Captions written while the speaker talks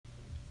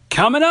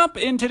Coming up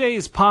in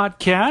today's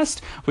podcast,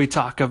 we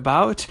talk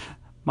about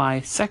my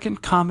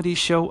second comedy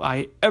show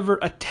I ever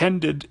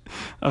attended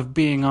of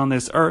being on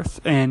this earth.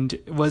 And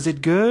was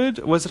it good?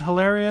 Was it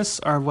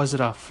hilarious? Or was it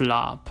a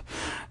flop?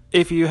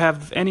 If you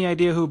have any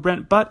idea who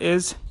Brent Butt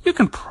is, you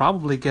can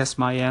probably guess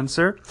my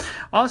answer.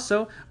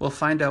 Also, we'll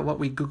find out what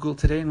we Googled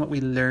today and what we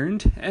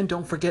learned. And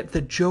don't forget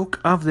the joke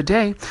of the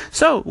day.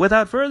 So,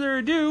 without further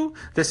ado,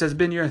 this has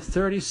been your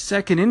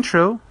 30-second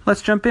intro.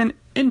 Let's jump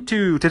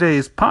into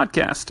today's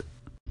podcast.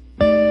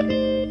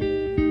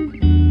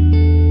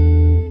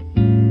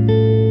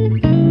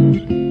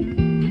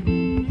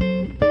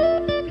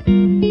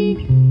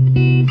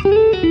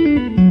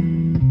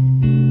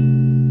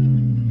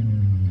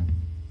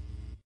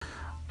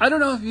 I don't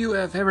know if you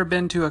have ever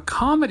been to a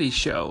comedy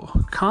show.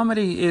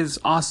 Comedy is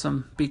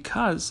awesome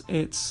because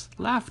it's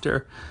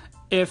laughter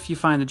if you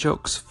find the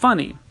jokes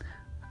funny.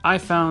 I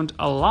found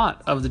a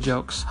lot of the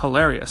jokes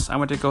hilarious. I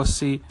went to go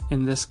see,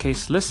 in this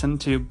case, listen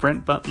to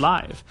Brent Butt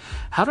live.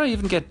 How do I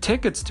even get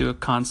tickets to a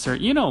concert?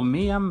 You know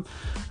me, I'm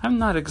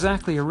not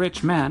exactly a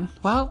rich man.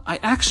 Well, I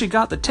actually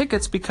got the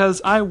tickets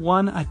because I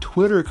won a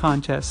Twitter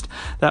contest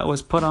that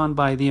was put on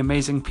by the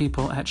amazing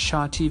people at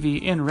Shaw TV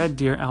in Red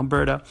Deer,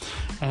 Alberta.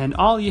 And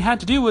all you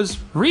had to do was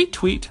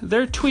retweet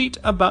their tweet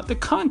about the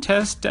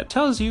contest that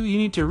tells you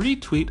need to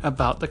retweet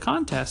about the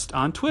contest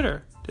on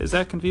Twitter. Is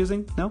that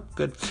confusing? No?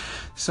 Good.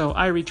 So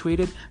I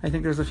retweeted. I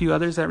think there's a few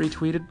others that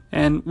retweeted.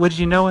 And would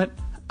you know it?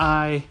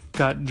 I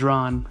got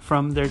drawn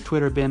from their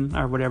Twitter bin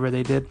or whatever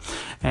they did.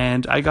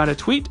 And I got a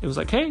tweet. It was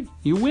like, hey,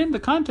 you win the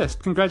contest.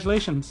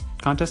 Congratulations.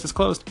 Contest is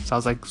closed. So I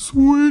was like,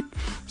 sweet.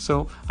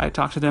 So I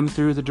talked to them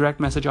through the direct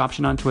message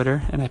option on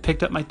Twitter. And I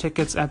picked up my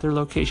tickets at their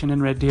location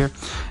in Red Deer.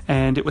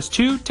 And it was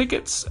 2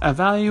 tickets, a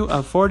value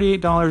of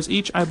 $48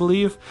 each, I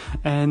believe.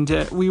 And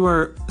we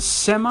were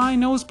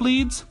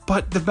semi-nosebleeds.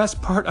 But the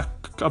best part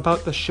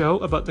about the show,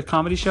 about the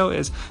comedy show,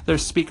 is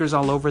there's speakers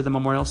all over the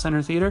Memorial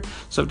Center Theater.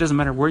 So it doesn't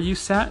matter where you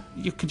sat.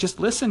 You could just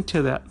listen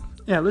to that.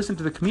 Yeah, listen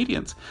to the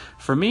comedians.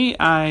 For me,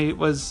 I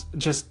was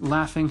just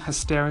laughing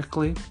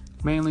hysterically,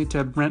 mainly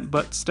to Brent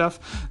Butt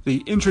stuff.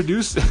 The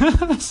introduce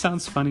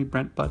sounds funny,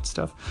 Brent Butt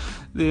stuff.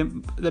 The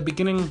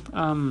beginning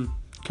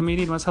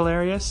comedian was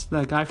hilarious.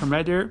 The guy from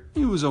Red Deer,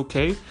 he was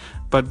okay,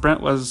 but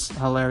Brent was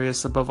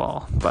hilarious above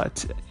all.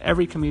 But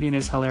every comedian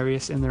is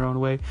hilarious in their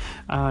own way.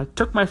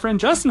 Took my friend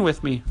Justin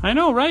with me. I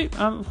know, right?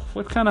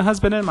 What kind of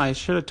husband am I? I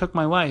should have took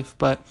my wife,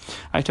 but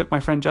I took my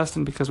friend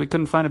Justin because we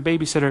couldn't find a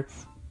babysitter.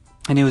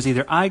 And it was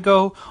either I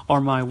go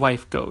or my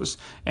wife goes.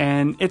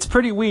 And it's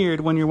pretty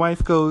weird when your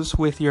wife goes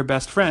with your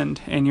best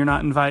friend and you're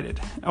not invited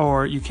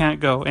or you can't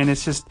go. And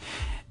it's just,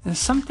 there's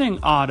something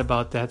odd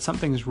about that.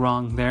 Something's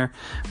wrong there.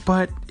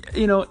 But,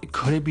 you know,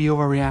 could it be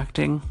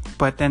overreacting?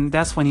 But then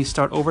that's when you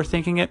start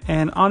overthinking it.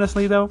 And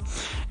honestly, though,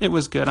 it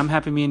was good. I'm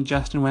happy me and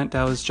Justin went.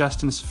 That was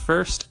Justin's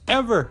first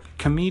ever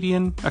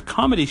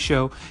comedy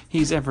show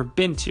he's ever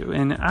been to.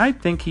 And I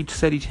think he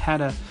said he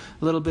had a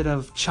little bit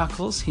of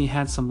chuckles. He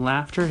had some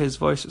laughter. His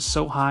voice was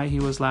so high he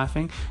was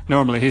laughing.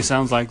 Normally he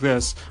sounds like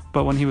this.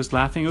 But when he was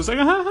laughing, it was like,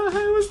 it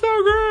was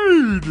so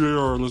great.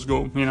 Yeah, let's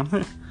go. You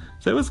know,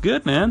 so it was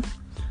good, man.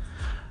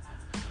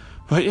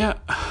 But yeah,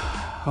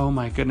 oh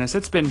my goodness,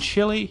 it's been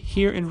chilly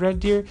here in Red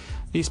Deer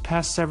these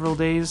past several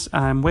days.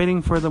 I'm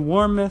waiting for the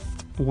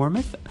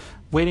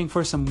waiting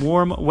for some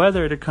warm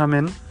weather to come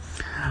in.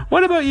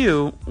 What about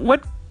you?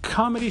 What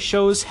comedy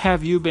shows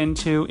have you been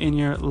to in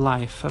your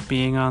life of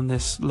being on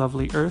this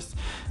lovely earth?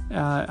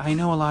 I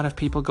know a lot of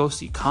people go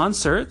see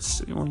concerts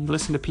or you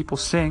listen to people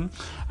sing.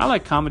 I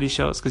like comedy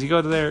shows because you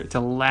go there to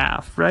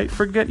laugh, right?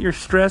 Forget your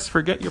stress,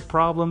 forget your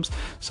problems.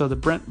 So the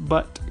Brent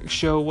Butt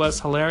show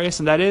was hilarious,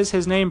 and that is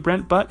his name,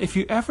 Brent Butt. If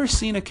you ever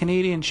seen a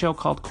Canadian show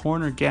called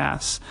Corner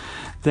Gas,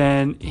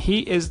 then he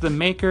is the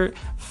maker,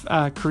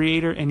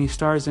 creator, and he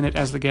stars in it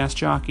as the gas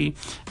jockey,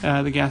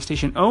 the gas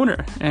station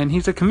owner, and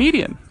he's a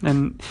comedian.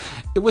 And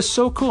it was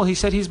so cool. He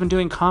said he's been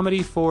doing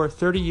comedy for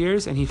 30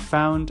 years, and he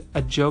found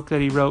a joke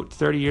that he wrote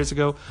 30 years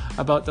ago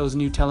about those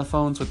new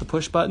telephones with the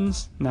push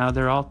buttons. Now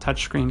they're all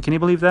touchscreen. Can you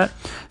believe that?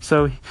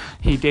 So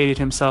he dated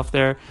himself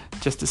there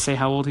just to say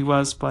how old he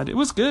was, but it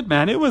was good,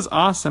 man. It was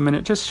awesome, and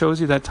it just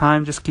shows you that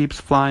time just keeps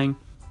flying.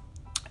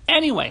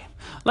 Anyway,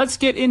 let's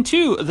get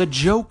into the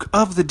joke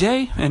of the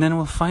day, and then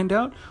we'll find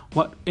out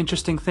what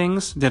interesting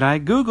things did I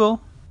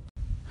Google.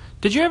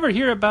 Did you ever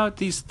hear about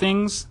these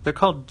things? They're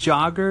called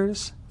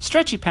joggers.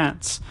 Stretchy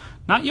pants.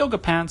 Not yoga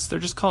pants, they're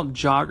just called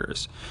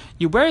joggers.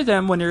 You wear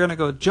them when you're going to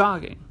go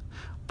jogging.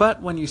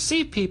 But when you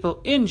see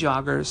people in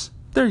joggers,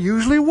 they're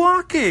usually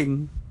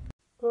walking.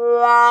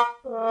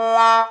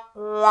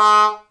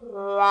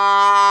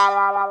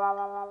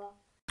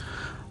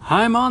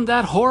 I'm on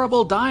that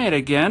horrible diet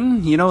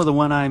again. You know the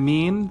one I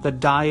mean. The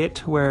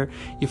diet where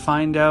you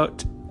find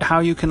out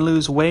how you can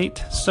lose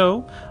weight.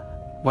 So,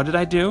 what did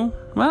I do?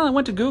 Well, I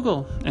went to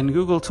Google, and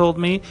Google told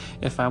me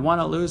if I want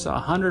to lose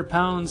 100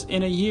 pounds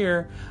in a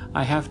year,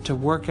 I have to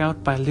work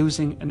out by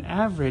losing an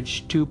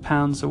average 2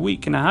 pounds a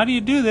week. Now, how do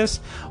you do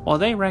this? Well,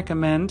 they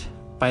recommend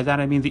By that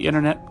I mean the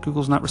internet.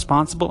 Google's not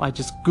responsible. I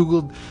just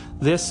Googled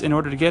this in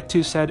order to get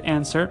to said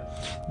answer.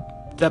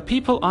 The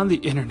people on the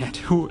internet,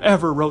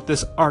 whoever wrote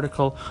this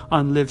article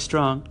on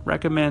Livestrong,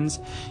 recommends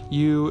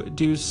you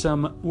do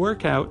some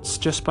workouts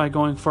just by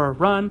going for a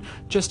run,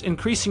 just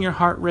increasing your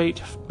heart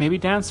rate, maybe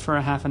dance for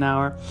a half an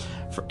hour,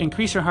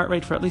 increase your heart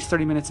rate for at least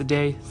 30 minutes a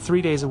day,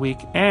 3 days a week,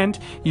 and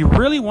you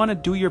really want to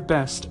do your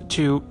best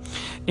to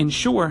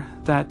ensure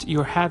that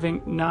you're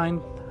having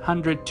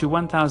 900 to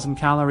 1,000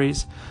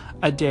 calories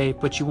a day,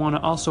 but you want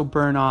to also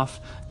burn off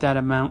that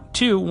amount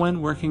too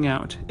when working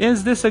out.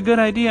 Is this a good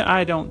idea?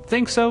 I don't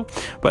think so,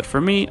 but for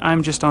me,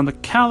 I'm just on the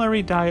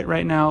calorie diet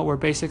right now, where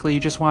basically you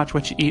just watch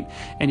what you eat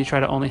and you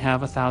try to only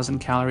have 1,000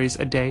 calories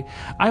a day.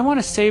 I want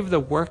to save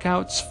the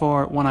workouts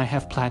for when I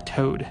have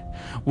plateaued.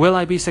 Will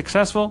I be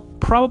successful?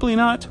 Probably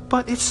not,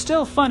 but it's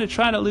still fun to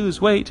try to lose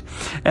weight,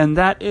 and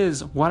that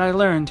is what I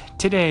learned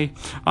today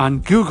on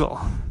Google.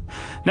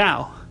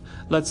 Now,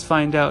 let's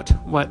find out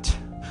what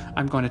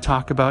I'm going to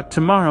talk about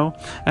tomorrow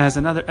as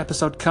another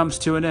episode comes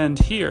to an end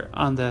here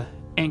on the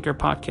Anchor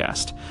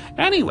Podcast.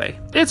 Anyway,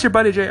 it's your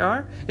buddy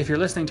JR. If you're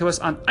listening to us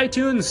on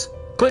iTunes,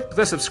 click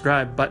the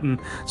subscribe button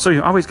so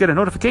you always get a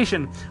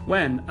notification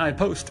when I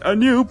post a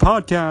new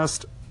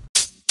podcast.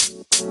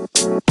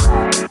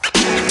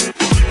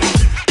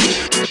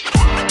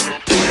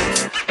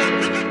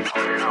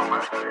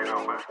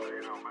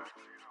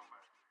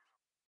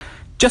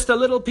 Just a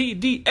little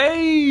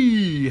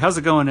PDA! How's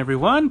it going,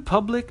 everyone?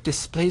 Public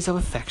Displays of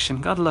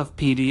Affection. Gotta love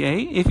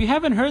PDA. If you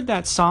haven't heard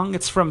that song,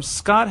 it's from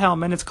Scott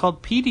Helman. It's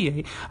called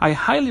PDA. I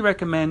highly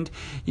recommend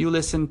you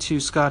listen to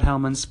Scott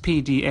Helman's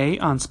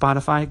PDA on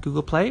Spotify,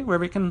 Google Play,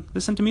 wherever you can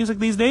listen to music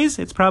these days.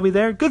 It's probably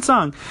there. Good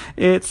song.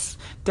 It's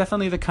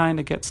definitely the kind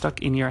that gets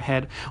stuck in your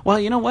head. Well,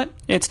 you know what?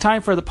 It's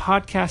time for the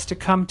podcast to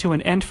come to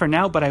an end for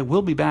now, but I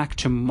will be back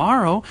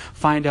tomorrow.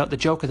 Find out the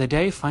joke of the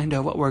day. Find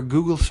out what we're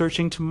Google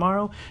searching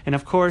tomorrow. And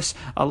of course,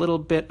 a little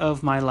bit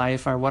of my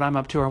life, or what I'm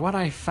up to, or what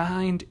I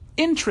find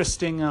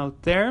interesting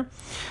out there.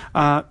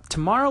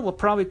 Tomorrow we'll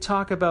probably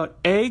talk about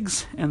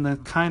eggs and the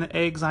kind of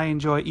eggs I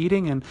enjoy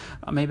eating, and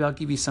maybe I'll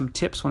give you some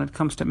tips when it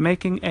comes to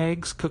making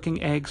eggs,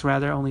 cooking eggs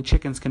rather. Only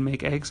chickens can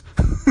make eggs.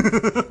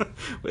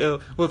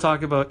 We'll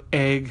talk about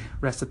egg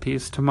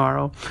recipes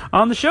tomorrow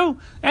on the show.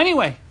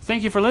 Anyway,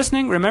 thank you for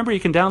listening. Remember, you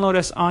can download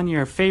us on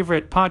your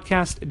favorite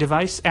podcast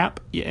device app,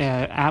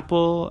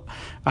 Apple,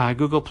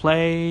 Google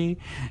Play,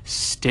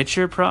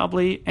 Stitcher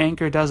probably.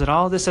 Anchor does it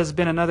all. This has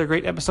been another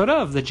great episode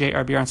of the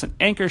J.R. Bjarnson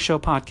Anchor Show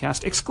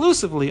podcast,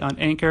 exclusively on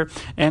Anchor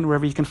and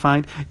wherever you can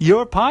find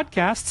your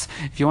podcasts.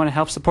 If you want to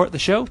help support the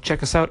show,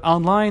 check us out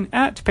online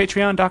at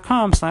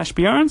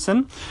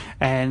patreon.com/Bjarnson.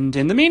 And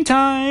in the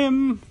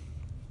meantime,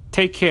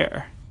 take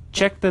care.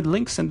 Check the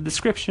links in the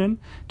description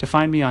to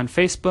find me on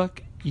Facebook,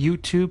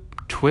 YouTube,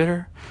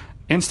 Twitter,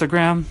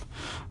 Instagram.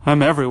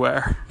 I'm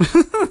everywhere.